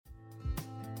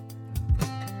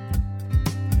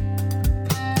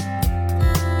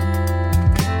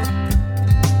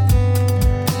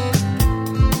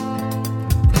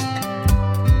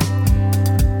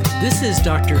is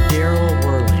Dr. Daryl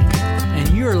Worley, and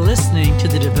you are listening to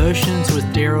the Devotions with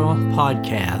Daryl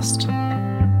podcast.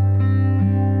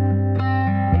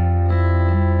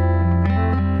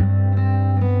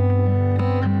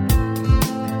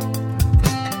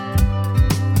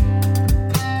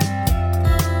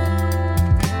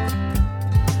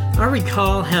 I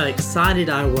recall how excited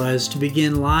I was to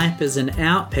begin life as an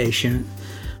outpatient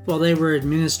while they were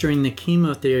administering the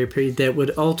chemotherapy that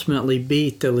would ultimately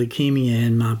beat the leukemia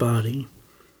in my body.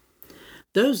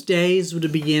 Those days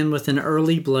would begin with an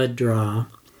early blood draw.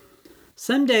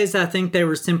 Some days I think they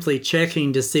were simply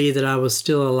checking to see that I was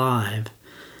still alive.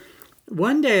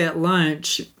 One day at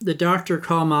lunch, the doctor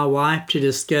called my wife to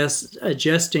discuss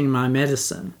adjusting my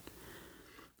medicine.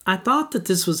 I thought that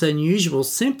this was unusual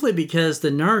simply because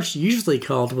the nurse usually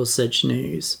called with such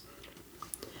news.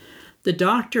 The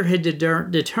doctor had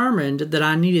determined that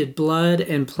I needed blood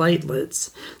and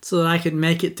platelets so that I could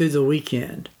make it through the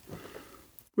weekend.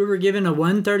 We were given a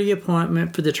 1:30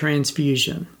 appointment for the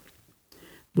transfusion.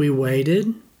 We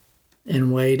waited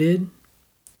and waited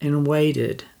and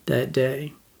waited that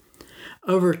day.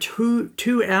 Over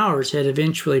two hours had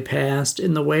eventually passed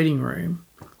in the waiting room.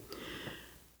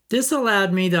 This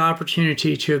allowed me the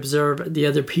opportunity to observe the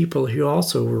other people who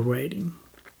also were waiting.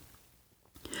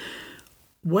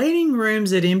 Waiting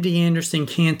rooms at MD Anderson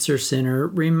Cancer Center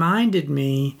reminded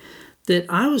me that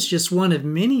I was just one of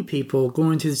many people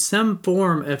going through some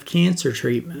form of cancer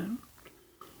treatment.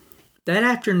 That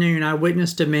afternoon, I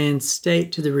witnessed a man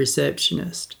state to the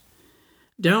receptionist,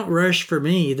 "Don't rush for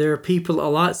me. There are people a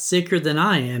lot sicker than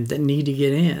I am that need to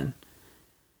get in."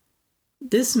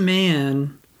 This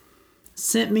man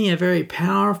sent me a very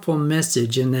powerful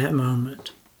message in that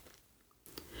moment.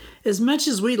 As much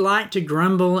as we like to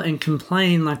grumble and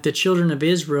complain like the children of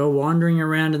Israel wandering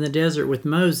around in the desert with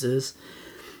Moses,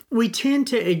 we tend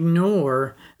to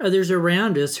ignore others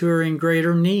around us who are in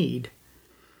greater need.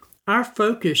 Our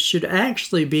focus should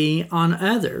actually be on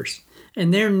others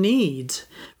and their needs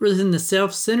rather than the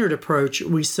self-centered approach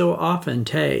we so often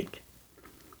take.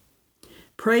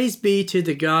 Praise be to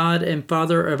the God and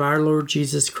Father of our Lord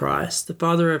Jesus Christ, the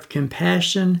Father of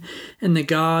compassion and the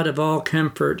God of all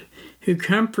comfort, who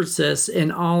comforts us in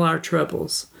all our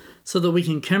troubles, so that we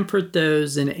can comfort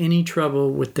those in any trouble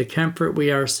with the comfort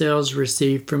we ourselves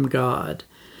receive from God.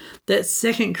 That's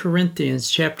 2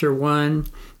 Corinthians chapter 1,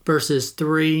 verses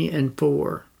 3 and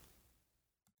 4.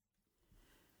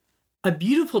 A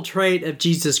beautiful trait of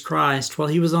Jesus Christ while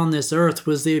he was on this earth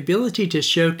was the ability to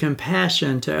show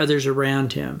compassion to others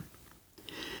around him.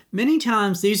 Many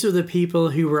times these are the people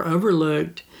who were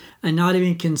overlooked and not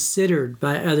even considered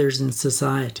by others in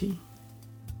society.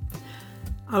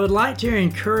 I would like to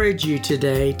encourage you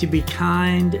today to be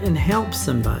kind and help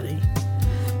somebody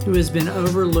who has been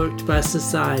overlooked by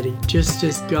society, just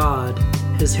as God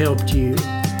has helped you.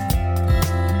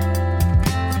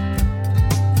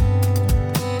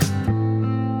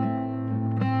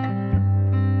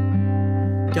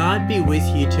 God be with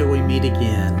you till we meet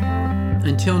again.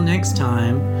 Until next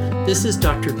time, this is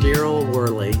Dr. Daryl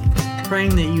Worley,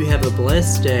 praying that you have a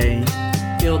blessed day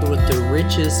filled with the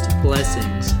richest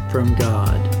blessings from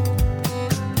God.